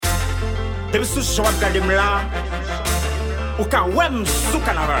Depuis ce soir, regardez là, au cas où même sous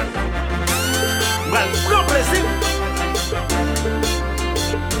carnaval. Grand plaisir.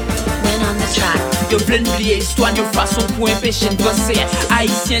 Yo vle n'oublier histoire, yo façon pour empêcher de penser.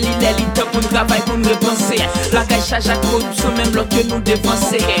 Haïtien li li temps pour travail pour nous repenser. La gagne charge à corruption même l'autre que nous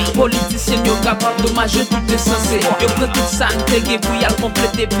dévancer. Politiciens yo capable dommager tout essentiel. Yo prend tout ça n'tégué pour y aller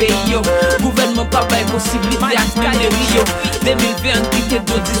compléter pays yo. Gouvernement pas bail possibilité à calérie yo. 2020 qui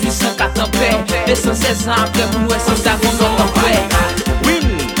était 1804 en paix. 216 ans après pour nous sans d'avoir notre en paix. Win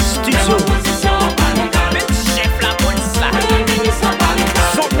Studio. Chef la police là.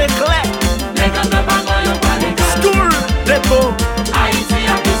 Son éclair. School Dépôt.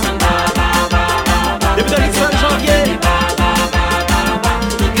 Depuis le 5 janvier.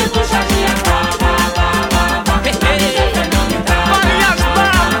 Mariage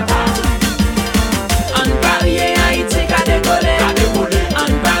bar. En Paris, Haïti a décollé.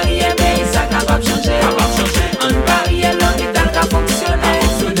 En Paris, pays ça capable changer. En Paris, l'hôpital a fonctionné.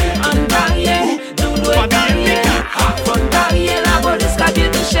 En Paris, nous devons parier. En Paris, la police a bien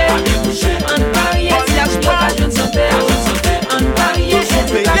touché. En Paris, si la occasion de santé. En Paris,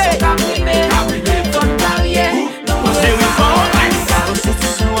 éducation caprimée. En Paris, nous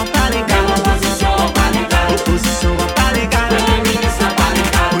Opposition en pas légal. Opposition en pas légal.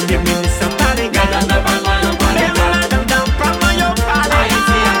 Premier ministre en pas légal. Mais madame dans pas moyen pas légal.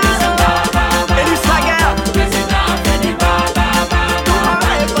 Élise Laguerre.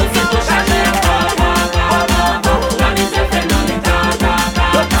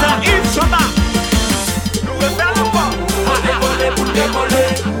 Docteur Yves Chamba. Nous refaire le pas.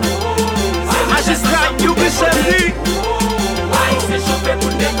 Magistrat Youbi Chevry.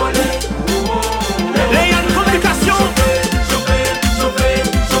 Léon Communication.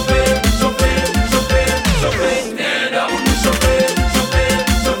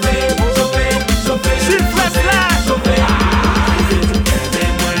 Gilles Fresler.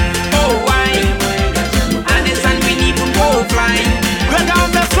 oh why? And it's unbelievable go fly. Brenda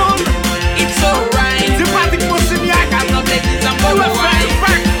Anderson. It's alright. Du Patrick Monsignac. I can't let this I'm Nous go why?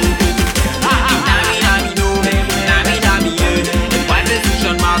 refaire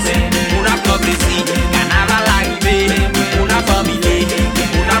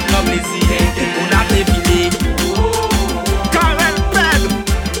Karel Pedre.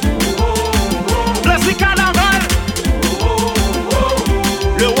 Plaisir carnaval.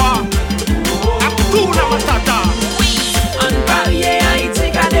 Le roi. Abdouna Matata. En Paris, Haïti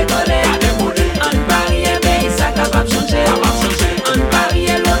a décollé. En Paris, pays ça capable changer. En Paris,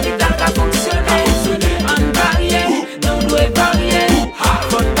 l'hôpital a fonctionné. En Paris, nous devons parier.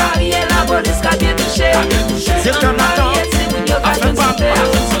 En Paris, la police a bien touché. C'est En un matin. Paris, c'est une occasion de santé.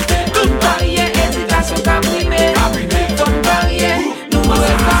 En Paris, éducation caprimée. En Paris, nous devons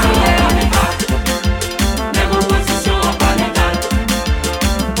parier.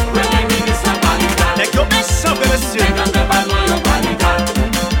 Nèg yo méchant, monsieur.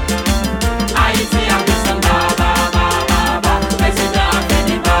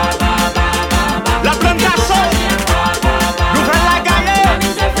 La plantation. Nouvelle la gagne.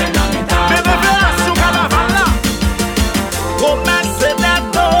 Révélation carnaval là. Promesse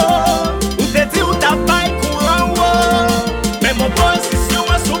d'attendre. Ou te dit ou ta paille courant haut. Mais mon position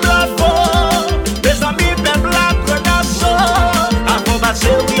est sous la faute. Mes amis perdent la plantation. Avant ma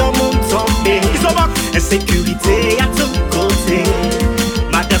chérie, on monte tombé. Insécurité,